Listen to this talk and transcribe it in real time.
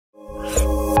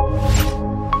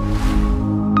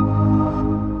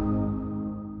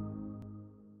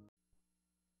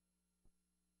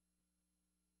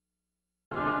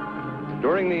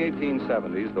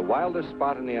70s, the wildest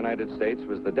spot in the United States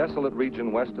was the desolate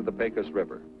region west of the Pecos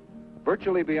River.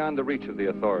 Virtually beyond the reach of the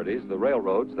authorities, the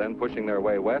railroads, then pushing their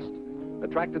way west,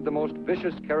 attracted the most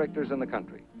vicious characters in the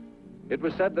country. It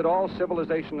was said that all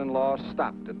civilization and law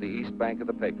stopped at the east bank of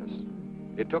the Pecos.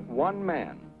 It took one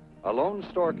man, a lone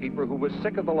storekeeper who was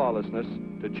sick of the lawlessness,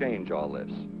 to change all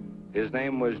this. His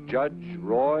name was Judge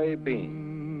Roy Bean.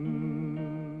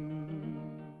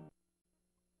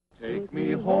 Take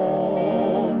me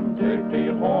home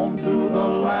to the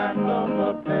land of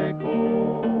the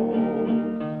Pecos.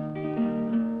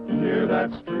 Near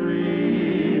that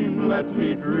stream, let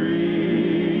me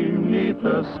dream 'neath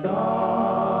the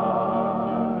sky.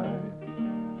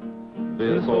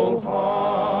 This old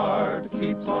heart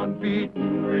keeps on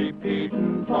beating,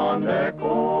 repeating fond echoes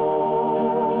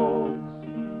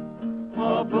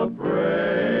of the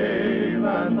brave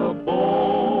and the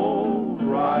bold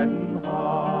riding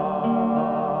high.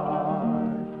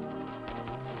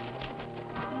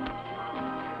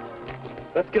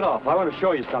 Let's get off. I want to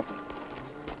show you something.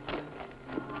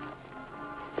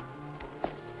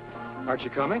 Aren't you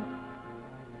coming?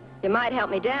 You might help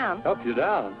me down. Help you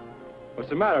down? What's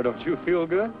the matter? Don't you feel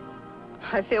good?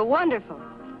 I feel wonderful.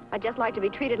 I'd just like to be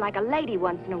treated like a lady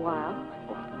once in a while.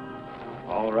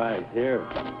 All right, here.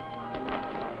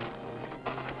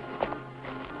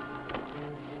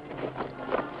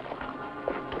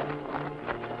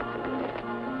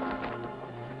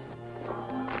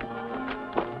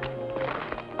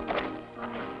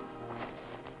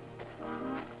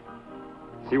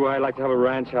 See why I'd like to have a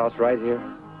ranch house right here?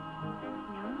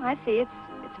 Yeah, I see.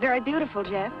 It's very beautiful,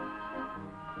 Jeff.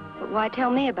 But why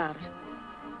tell me about it?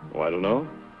 Oh, I don't know.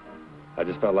 I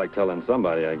just felt like telling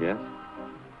somebody, I guess.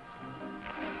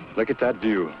 Look at that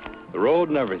view. The road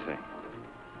and everything.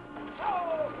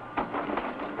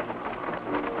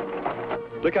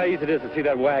 Look how easy it is to see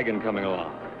that wagon coming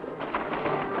along.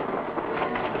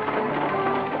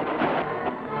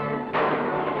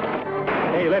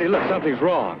 Hey, Letty, look, something's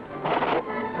wrong.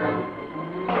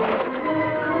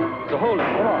 So hold it.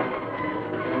 Come on.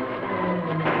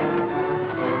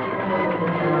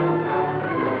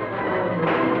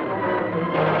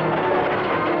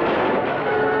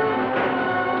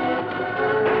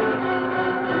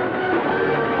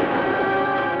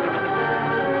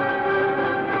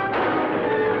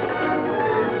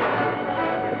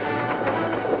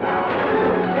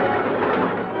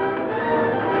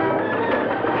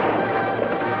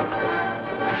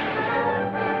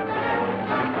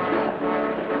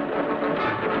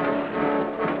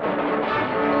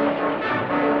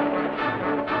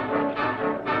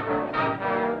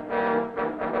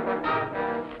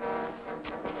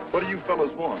 What do you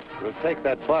fellas want? We'll take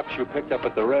that box you picked up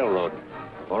at the railroad.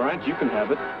 All right, you can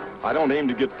have it. I don't aim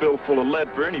to get filled full of lead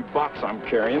for any box I'm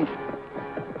carrying.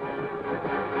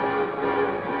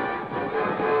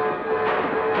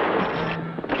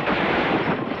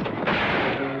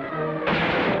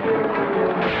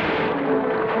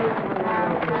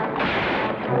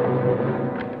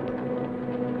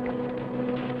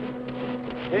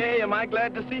 Hey, am I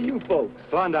glad to see you folks.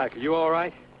 Klondike, are you all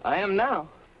right? I am now.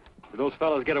 Did those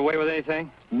fellows get away with anything?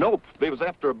 Nope, they was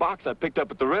after a box I picked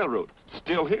up at the railroad.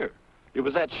 Still here. It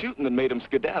was that shooting that made them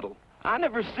skedaddle. I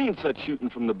never seen such shooting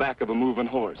from the back of a moving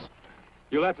horse.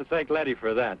 You'll have to thank Letty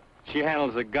for that. She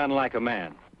handles a gun like a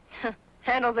man.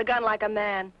 Handles a gun like a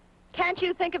man. Can't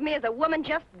you think of me as a woman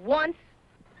just once?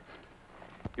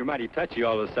 You're mighty touchy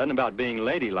all of a sudden about being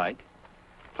ladylike.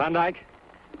 Klondike,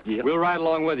 Yeah. we'll ride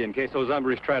along with you in case those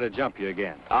hombres try to jump you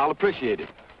again. I'll appreciate it.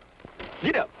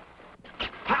 Get up.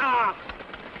 Ha!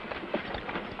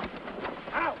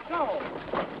 Out, go!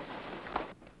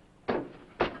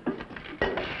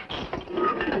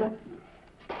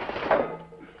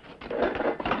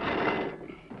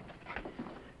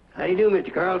 How do you do,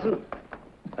 Mr. Carlson?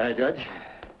 Hi, Judge.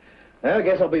 Well, I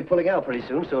guess I'll be pulling out pretty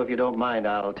soon, so if you don't mind,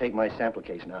 I'll take my sample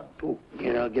case now. Oh,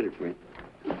 yeah, I'll get it for you.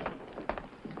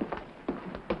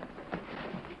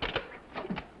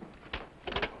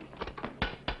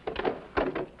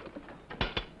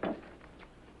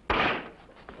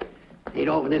 Ain't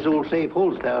often this old safe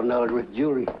holds $1,000 worth of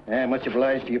jewelry. Yeah, much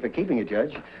obliged to you for keeping it,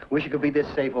 Judge. Wish it could be this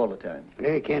safe all the time.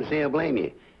 I can't say I blame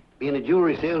you. Being a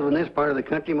jewelry salesman in this part of the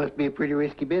country must be a pretty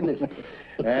risky business.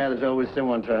 Yeah, there's always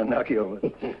someone trying to knock you over.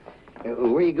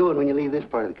 Where are you going when you leave this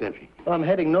part of the country? Well, I'm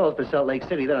heading north for Salt Lake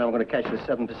City, then I'm going to catch the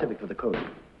Southern Pacific for the coast.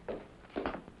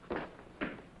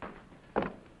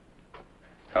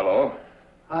 Hello?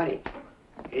 Howdy.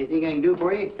 Anything I can do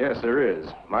for you? Yes, there is.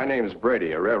 My name's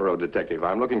Brady, a railroad detective.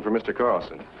 I'm looking for Mr.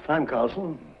 Carlson. I'm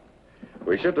Carlson.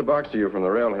 We shipped a box to you from the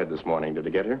railhead this morning. Did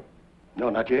it get here? No,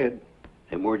 not yet.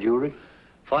 And more jewelry?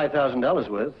 $5,000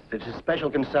 worth. It's a special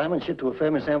consignment shipped to a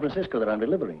firm in San Francisco that I'm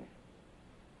delivering.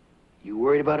 You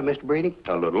worried about it, Mr. Brady?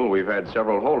 A little. We've had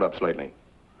several holdups lately.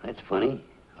 That's funny.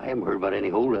 I haven't heard about any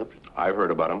holdups. I've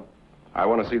heard about them. I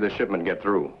want to see the shipment get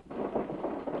through.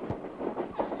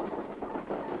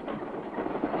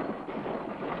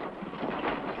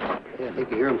 Yeah, I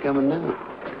think I hear them coming now.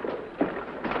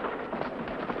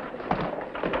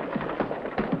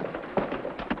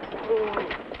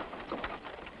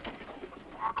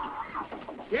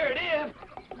 Here it is.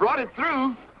 Brought it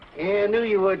through. Yeah, I knew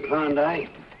you would, Klondike.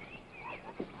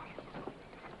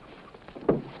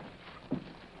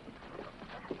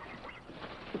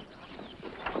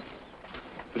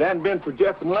 If it hadn't been for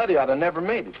Jeff and Letty, I'd have never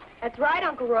made it. That's right,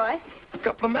 Uncle Roy. A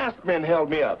couple of masked men held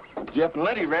me up. Jeff and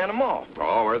Letty ran them off.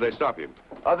 Oh, where'd they stop you?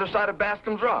 Other side of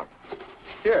Bascom's Rock.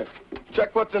 Here,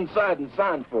 check what's inside and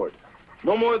sign for it.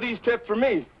 No more of these trips for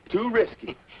me. Too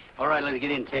risky. All right, let's get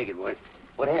in and take it. What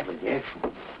happened, Jack?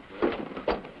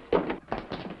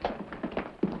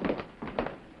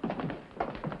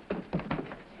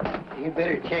 You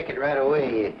better check it right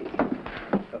away.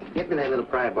 Get me that little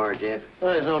pry bar, Jeff.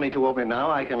 Well, there's no need to open it now.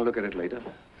 I can look at it later.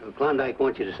 Well, Klondike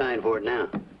wants you to sign for it now.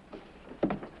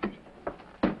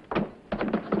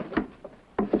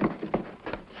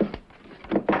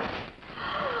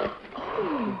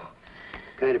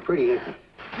 Kind of pretty, huh?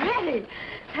 Pretty?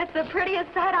 That's the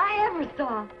prettiest sight I ever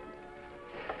saw.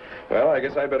 Well, I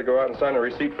guess I better go out and sign a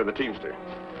receipt for the teamster.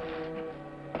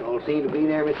 All seem to be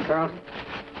there, Mr. Carlson.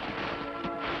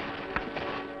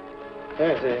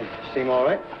 Yes, they seem all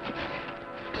right.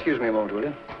 Excuse me a moment, will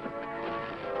you?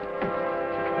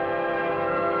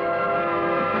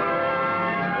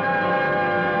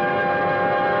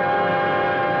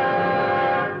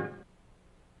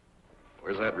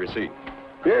 Where's that receipt?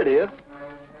 Here it is.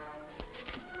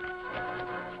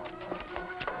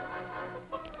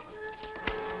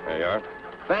 There you are.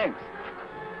 Thanks.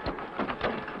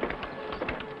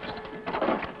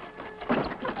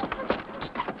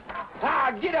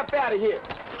 Ah, get up out of here.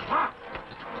 Ah,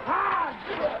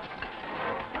 get up.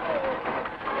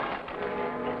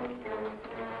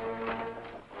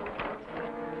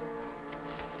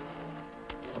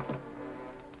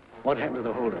 What happened to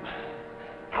the holdup?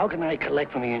 How can I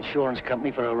collect from the insurance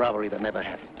company for a robbery that never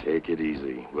happened? Take it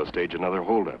easy. We'll stage another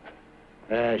holdup.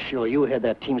 Sure. You had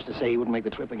that teamster say he wouldn't make the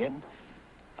trip again.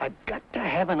 I've got to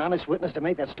have an honest witness to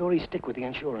make that story stick with the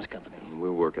insurance company.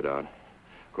 We'll work it out.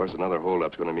 Of course, another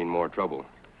holdup's going to mean more trouble.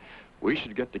 We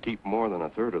should get to keep more than a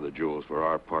third of the jewels for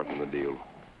our part in the deal.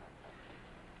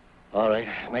 All right,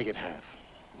 make it half.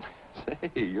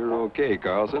 Say, you're okay,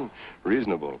 Carlson.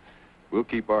 Reasonable. We'll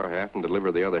keep our half and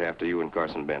deliver the other half to you and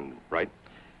Carson Bend, right?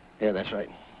 Yeah, that's right.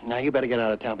 Now, you better get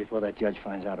out of town before that judge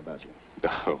finds out about you.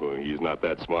 Oh, he's not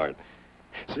that smart.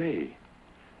 Say,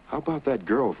 how about that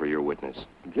girl for your witness?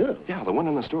 Girl? Yeah, the one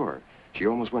in the store. She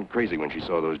almost went crazy when she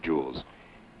saw those jewels.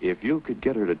 If you could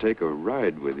get her to take a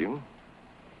ride with you...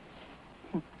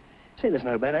 Say, that's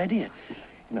not a bad idea.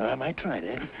 You know, I might try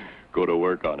that. Go to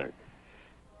work on her.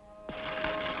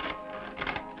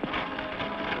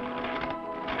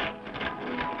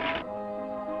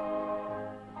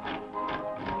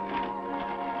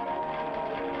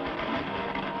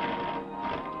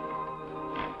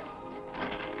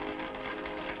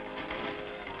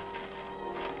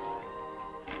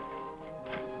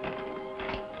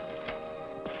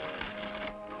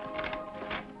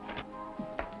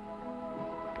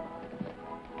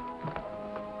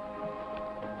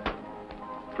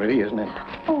 Pretty, isn't it?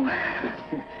 Oh.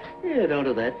 Yeah, don't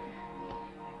do that.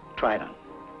 Try it on.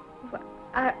 Well,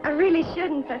 I really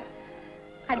shouldn't, but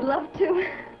I'd love to.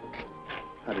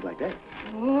 How'd you like that?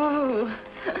 Whoa.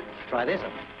 Try this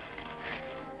on.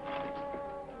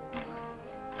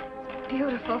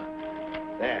 Beautiful.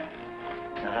 There.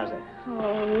 Now, how's that?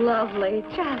 Oh, lovely.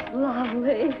 Just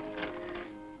lovely.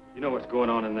 You know what's going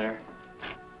on in there?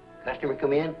 Customer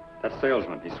come in? That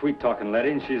salesman. He's sweet-talking Letty,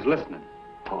 and she's listening.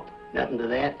 Oh, nothing to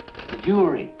that. The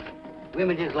jewelry.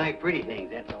 Women just like pretty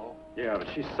things, that's all. Yeah, but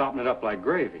she's sopping it up like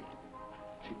gravy.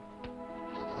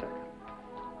 Just a second.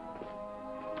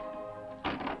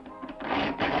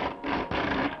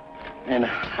 And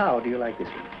how do you like this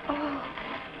one? Oh,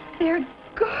 they're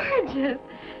gorgeous.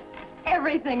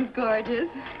 Everything's gorgeous.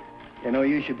 You know,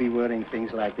 you should be wearing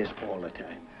things like this all the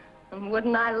time. And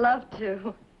wouldn't I love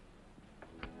to?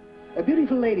 A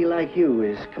beautiful lady like you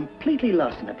is completely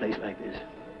lost in a place like this.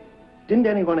 Didn't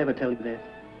anyone ever tell you that?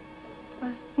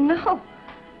 No.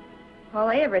 All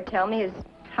they ever tell me is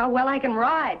how well I can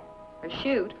ride or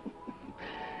shoot.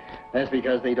 That's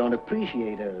because they don't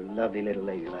appreciate a lovely little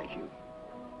lady like you.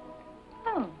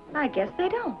 Oh, I guess they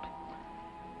don't.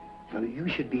 Now, you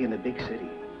should be in a big city.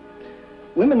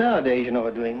 Women nowadays, you know,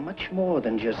 are doing much more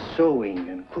than just sewing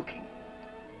and cooking.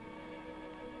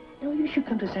 You know, you should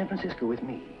come to San Francisco with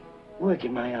me. Work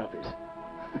in my office.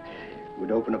 It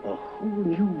would open up a whole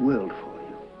new world for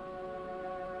you.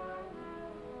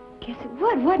 Guess it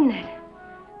would, wouldn't it?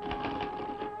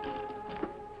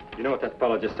 You know what that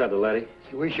fellow just said to Letty?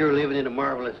 See, we're sure living in a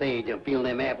marvelous age. I'm peeling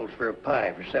them apples for a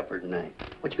pie for supper tonight.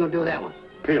 What you gonna do with that one?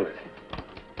 Peel it.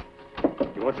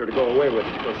 He wants her to go away with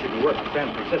it so she can work in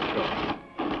San Francisco.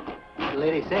 What'd the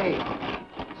lady say?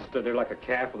 Stood there like a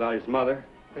calf without his mother.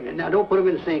 Now, don't put him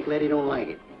in the sink, Letty. Don't like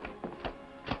it.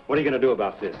 What are you going to do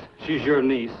about this? She's your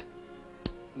niece.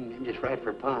 Just right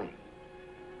for pie.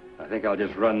 I think I'll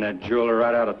just run that jeweler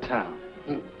right out of town.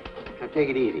 Now, take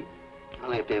it easy.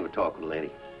 I'll have to have a talk with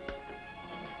Letty.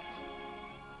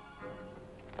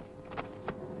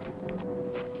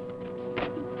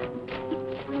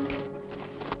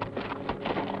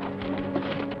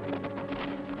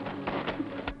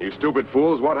 You stupid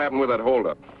fools, what happened with that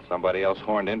holdup? Somebody else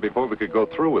horned in before we could go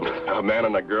through with it. A man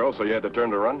and a girl, so you had to turn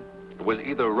to run? It was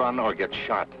either run or get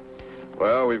shot.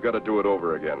 Well, we've got to do it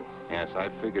over again. Yes, I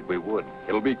figured we would.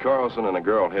 It'll be Carlson and a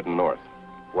girl heading north.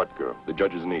 What girl? The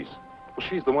judge's niece. Well,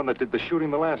 she's the one that did the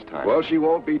shooting the last time. Well, she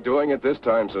won't be doing it this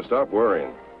time, so stop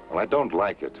worrying. Well, I don't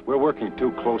like it. We're working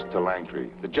too close to Langtry.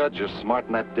 The judge is smart,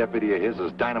 and that deputy of his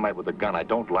is dynamite with a gun. I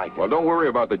don't like it. Well, don't worry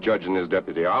about the judge and his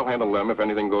deputy. I'll handle them if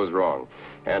anything goes wrong.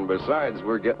 And besides,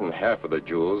 we're getting half of the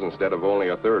jewels instead of only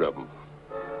a third of them.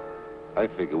 I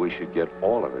figure we should get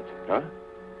all of it. Huh?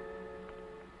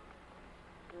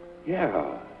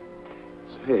 Yeah.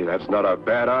 Say, that's not a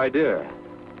bad idea.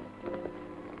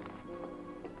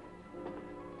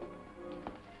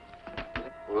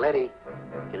 Letty,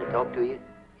 can I talk to you?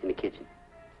 In the kitchen.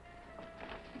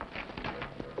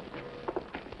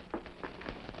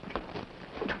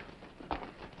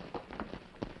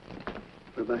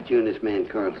 What about you and this man,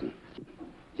 Carlson?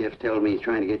 Jeff's telling me he's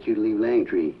trying to get you to leave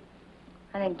Langtry.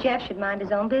 I think Jeff should mind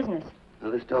his own business. Now,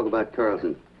 let's talk about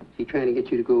Carlson. Is he trying to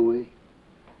get you to go away?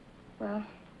 Well,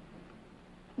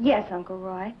 yes, Uncle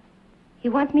Roy. He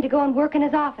wants me to go and work in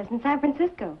his office in San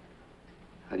Francisco.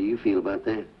 How do you feel about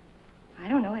that? I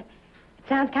don't know. It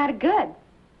sounds kind of good.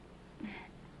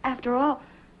 After all,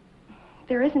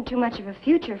 there isn't too much of a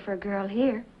future for a girl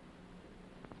here.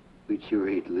 We'd sure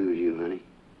hate to lose you, honey.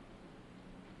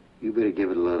 You better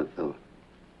give it a lot of thought.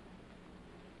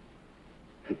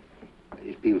 I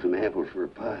just peeled some apples for a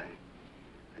pie.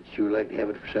 I'd sure like to have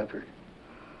it for supper.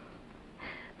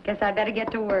 Guess I better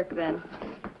get to work then.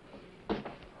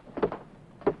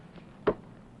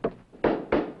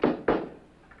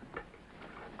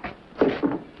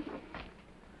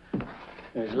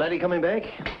 Is Letty coming back?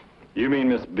 You mean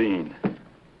Miss Bean?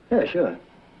 Yeah, sure.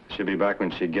 She'll be back when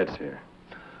she gets here.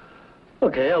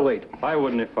 Okay, I'll wait. I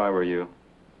wouldn't if I were you.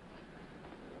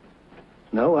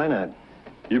 No, why not?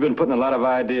 You've been putting a lot of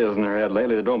ideas in her head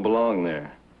lately that don't belong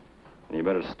there. And you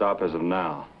better stop as of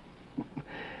now.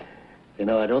 You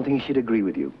know, I don't think she'd agree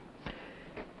with you.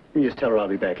 You just tell her I'll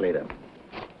be back later.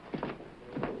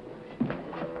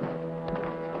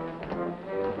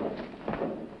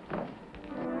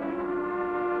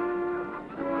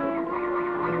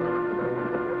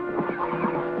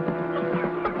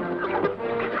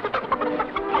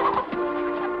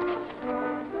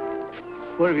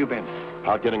 Where have you been?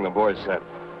 Out getting the boys set.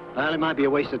 Well, it might be a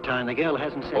waste of time. The girl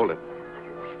hasn't said... Hold it.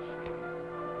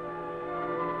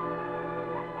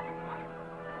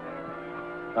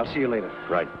 I'll see you later.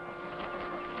 Right.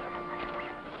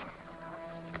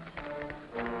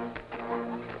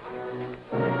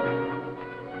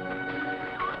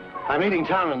 I'm leaving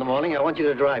town in the morning. I want you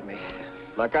to drive me.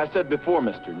 Like I said before,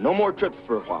 mister, no more trips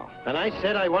for a while. And I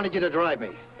said I wanted you to drive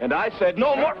me. And I said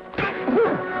no more...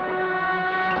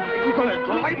 You're gonna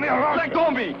drive me around. Let go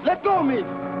of me! Let go of me!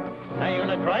 Now, you're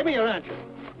gonna drive me or aren't you?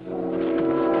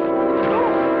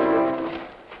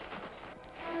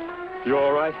 You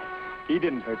all right? He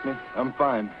didn't hurt me. I'm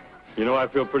fine. You know, I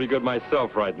feel pretty good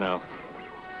myself right now.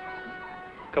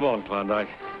 Come on, Klondike.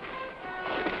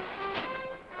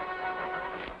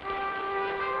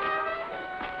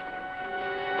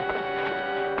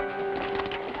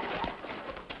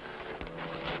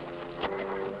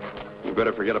 You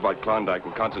better forget about Klondike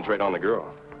and concentrate on the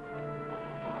girl.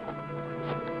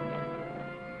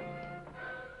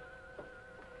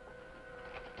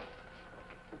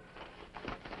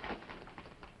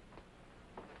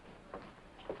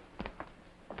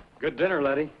 Good dinner,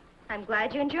 Letty. I'm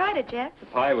glad you enjoyed it, Jeff. The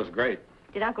pie was great.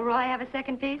 Did Uncle Roy have a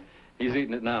second piece? He's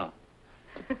eating it now.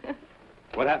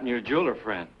 What happened to your jeweler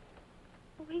friend?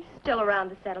 Well, he's still around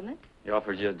the settlement. He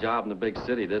offered you a job in the big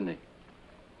city, didn't he?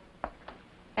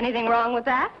 Anything wrong with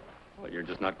that? Well, you're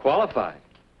just not qualified.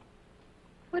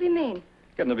 What do you mean?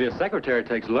 Getting to be a secretary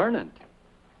takes learning.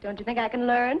 Don't you think I can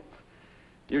learn?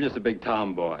 You're just a big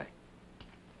tomboy.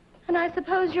 And I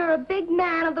suppose you're a big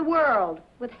man of the world,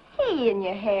 with hay in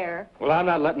your hair. Well, I'm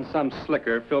not letting some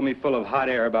slicker fill me full of hot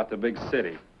air about the big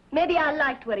city. Maybe I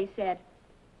liked what he said.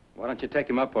 Why don't you take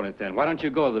him up on it then? Why don't you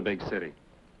go to the big city?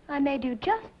 I may do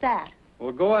just that.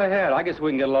 Well, go ahead. I guess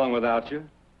we can get along without you.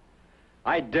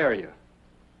 I dare you.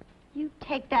 You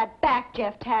take that back,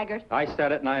 Jeff Taggart. I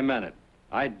said it and I meant it.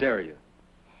 I dare you.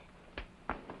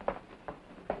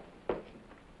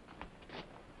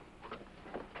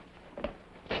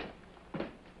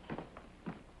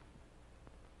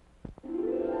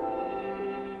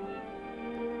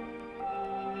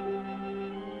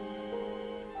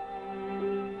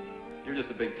 You're just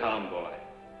a big tomboy.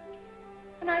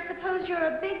 And I suppose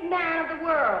you're a big man of the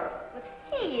world, with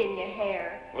hay in your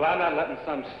hair. Well, I'm not letting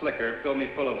some slicker fill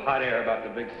me full of hot air about the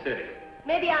big city.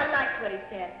 Maybe I liked what he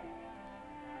said.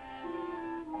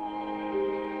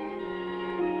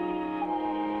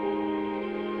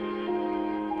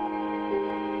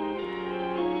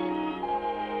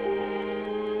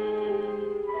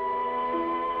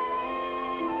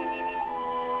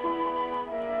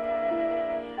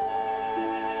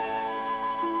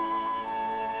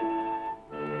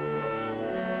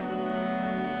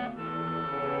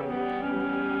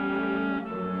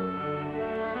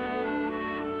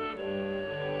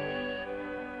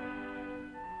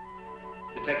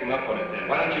 Take him up on it then.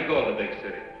 Why don't you go to the big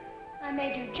city? I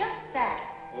may do just that.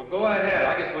 Well, go ahead.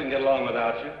 I guess we can get along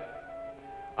without you.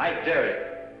 I dare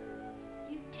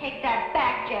you. You take that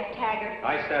back, Jeff Taggart.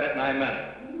 I said it and I meant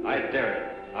it. I dare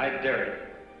you. I dare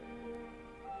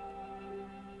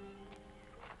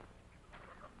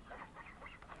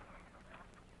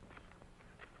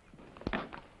you.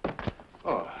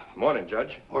 Oh, morning,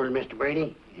 Judge. Morning, Mr.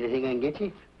 Brady. Anything I can get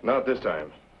you? Not this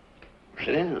time.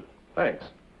 Sit down. Thanks.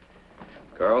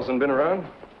 Carlson been around?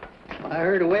 I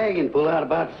heard a wagon pull out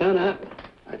about sunup.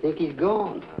 I think he's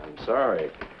gone. I'm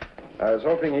sorry. I was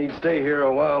hoping he'd stay here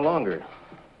a while longer.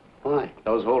 Why?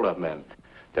 Those hold-up men.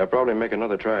 They'll probably make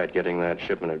another try at getting that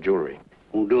shipment of jewelry.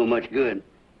 Won't do him much good.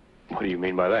 What do you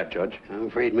mean by that, Judge? I'm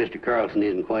afraid Mr. Carlson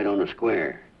isn't quite on the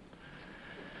square.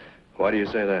 Why do you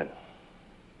say that?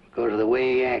 Because of the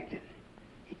way he acted.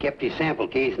 He kept his sample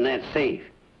case in that safe,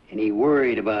 and he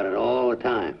worried about it all the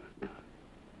time.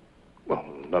 Well,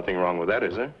 nothing wrong with that,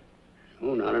 is there?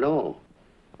 Oh, not at all.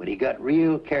 But he got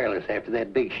real careless after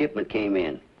that big shipment came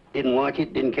in. Didn't watch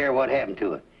it, didn't care what happened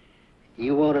to it.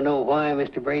 You want to know why,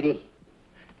 Mr. Brady?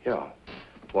 Yeah.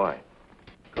 Why?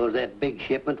 Because that big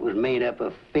shipment was made up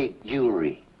of fake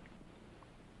jewelry.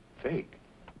 Fake?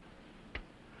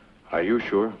 Are you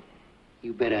sure?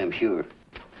 You bet I'm sure.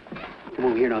 Come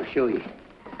over here and I'll show you.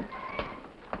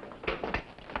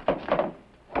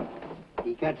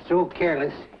 He got so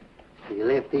careless, he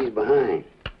left these behind.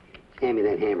 Hand me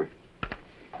that hammer.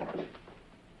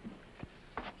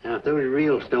 Now, if those are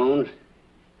real stones,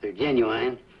 they're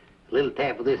genuine, a little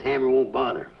tap with this hammer won't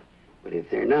bother. But if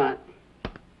they're not...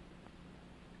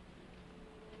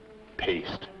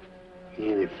 Paste.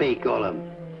 Yeah, they're fake, all of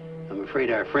them. I'm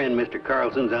afraid our friend, Mr.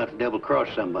 Carlson's out to double-cross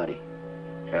somebody.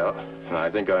 Yeah, and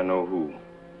I think I know who.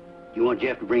 You want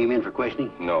Jeff to bring him in for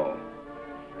questioning? No.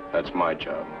 That's my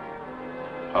job.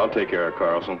 I'll take care of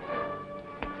Carlson.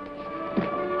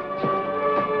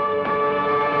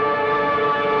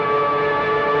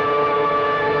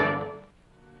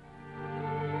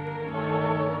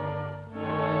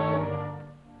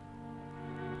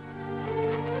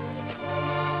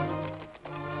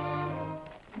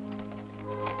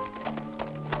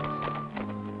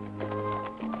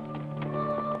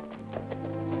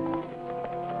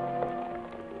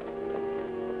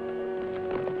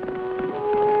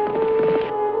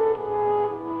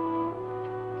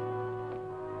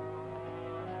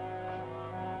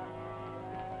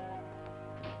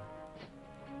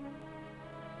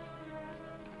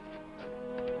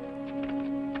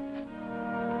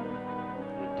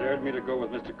 Dared me to go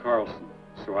with Mr. Carlson,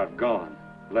 so I've gone.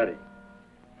 Letty.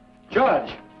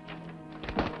 Judge!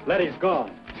 Letty's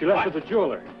gone. She left with the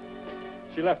jeweler.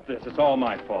 She left this. It's all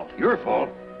my fault. Your fault?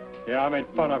 Yeah, I made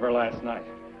fun of her last night.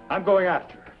 I'm going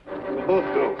after her. We'll both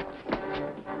go.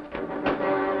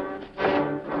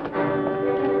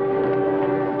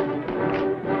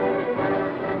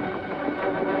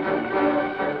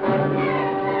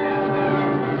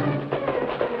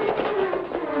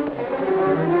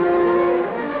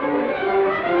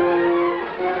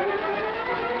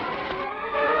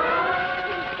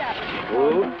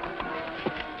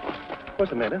 What's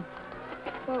the matter?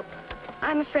 Well,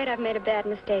 I'm afraid I've made a bad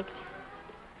mistake.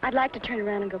 I'd like to turn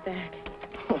around and go back.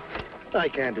 I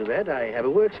can't do that. I have a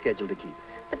work schedule to keep.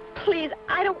 But please,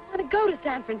 I don't want to go to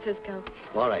San Francisco.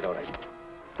 All right, all right.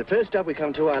 The first stop we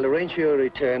come to, I'll arrange for your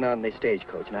return on the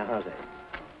stagecoach. Now, how's that?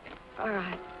 All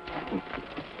right.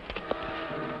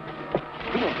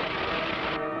 Come on.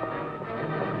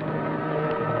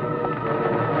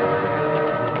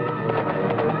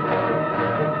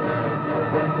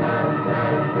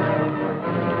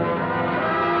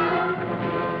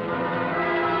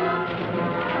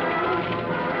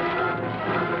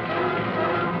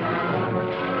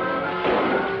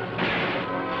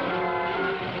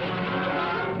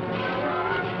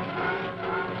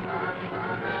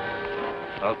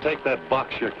 I'll take that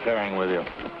box you're carrying with you.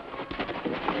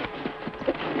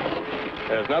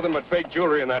 There's nothing but fake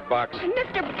jewelry in that box.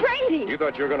 Mr. Brady! You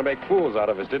thought you were going to make fools out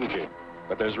of us, didn't you?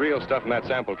 But there's real stuff in that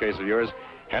sample case of yours.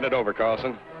 Hand it over,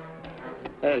 Carlson.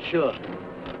 Sure.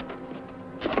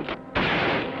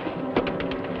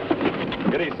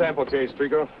 Get his sample case,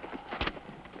 Trigo.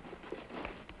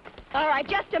 All right,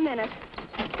 just a minute.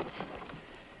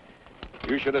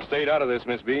 You should have stayed out of this,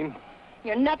 Miss Bean.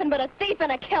 You're nothing but a thief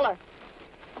and a killer.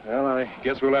 Well, I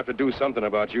guess we'll have to do something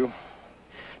about you.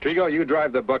 Trigo, you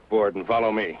drive the buckboard and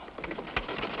follow me.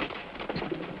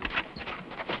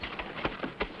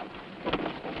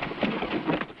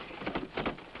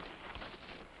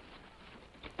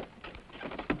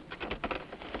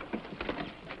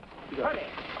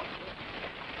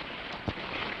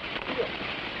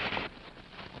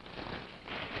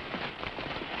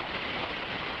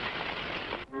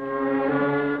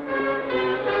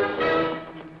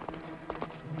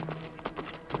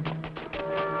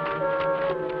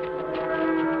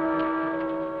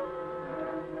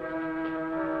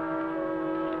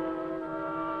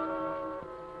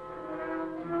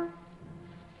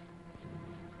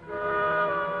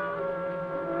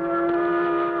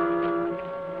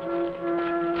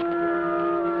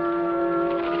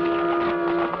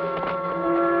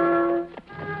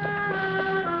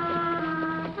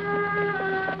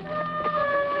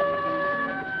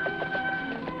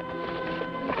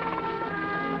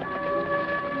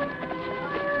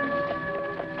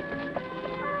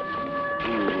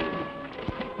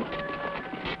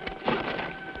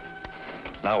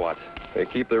 Now what? They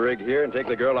keep the rig here and take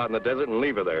the girl out in the desert and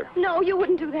leave her there. No, you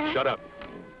wouldn't do that. Shut up.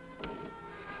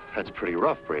 That's pretty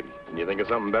rough, Brady. Can you think of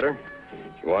something better?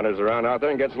 She wanders around out there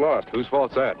and gets lost. Whose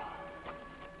fault's that?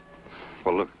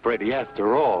 Well, look, Brady,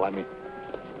 after all, I mean...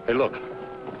 Hey, look.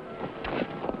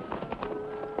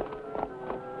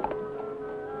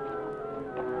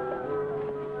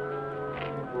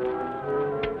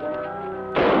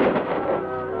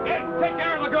 Take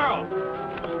care of the girl!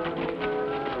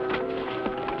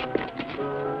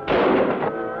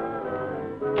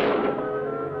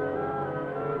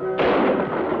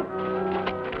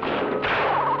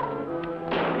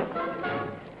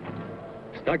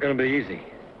 It's not going to be easy.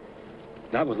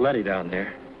 Not with Letty down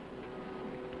there.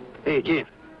 Hey, Jeff.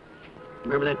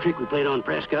 Remember that trick we played on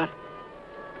Prescott?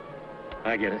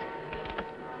 I get it.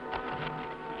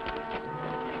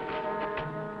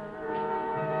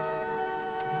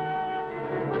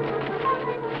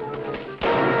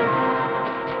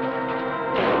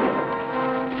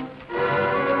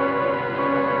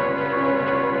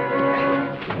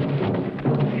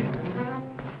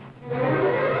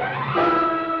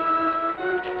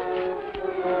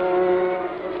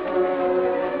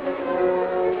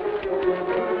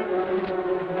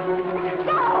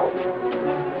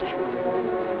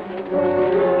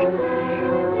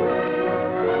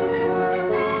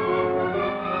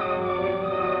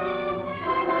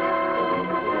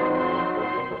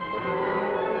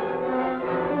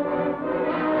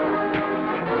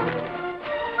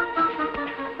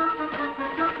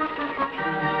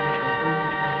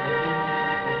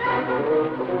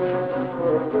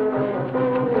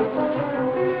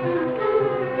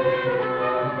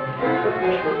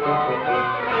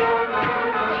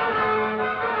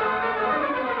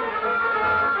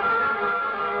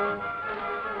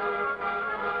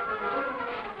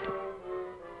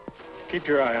 Keep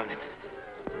your eye on him.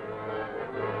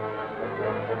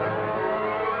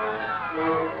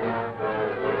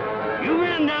 You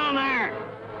men down there.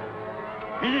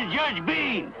 This is Judge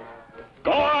Bean.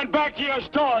 Go on back to your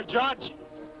store, Judge.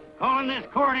 Calling this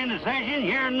court into session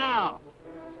here and now.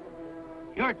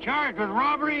 You're charged with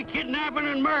robbery, kidnapping,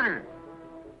 and murder.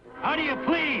 How do you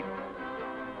plead?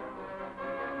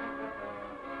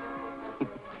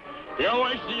 You're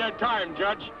wasting your time,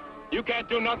 Judge. You can't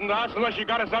do nothing to us unless you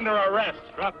got us under arrest.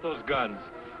 Drop those guns.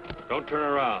 Don't turn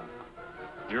around.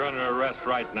 You're under arrest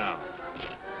right now.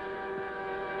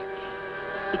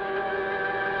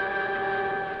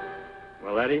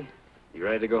 Well, Letty, you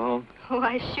ready to go home? Oh,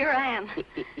 I sure am.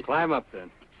 Climb up,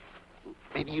 then.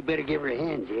 Maybe you better give her a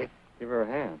hand, Jack. Give her a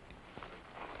hand.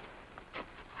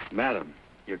 Madam,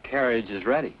 your carriage is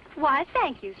ready. Why,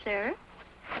 thank you, sir.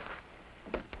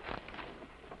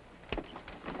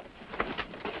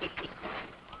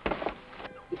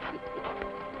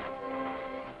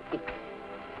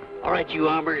 All right, you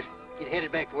hombres, get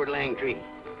headed back toward Langtry.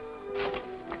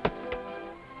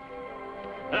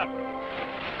 Up.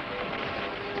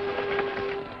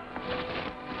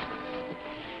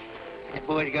 That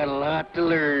boy's got a lot to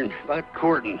learn about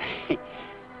courting.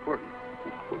 Courting.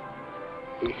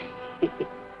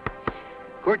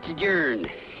 Court's adjourned.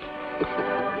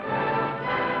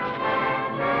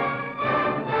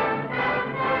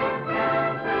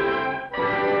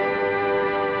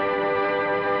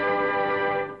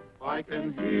 I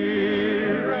can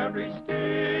hear every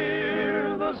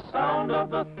steer, the sound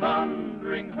of the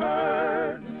thundering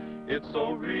herd. It's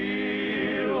so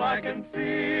real, I can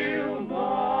feel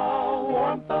the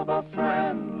warmth of a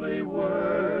friendly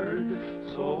word.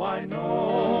 So I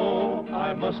know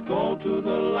I must go to the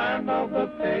land of the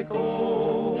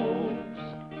Pecos,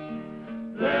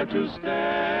 there to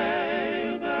stay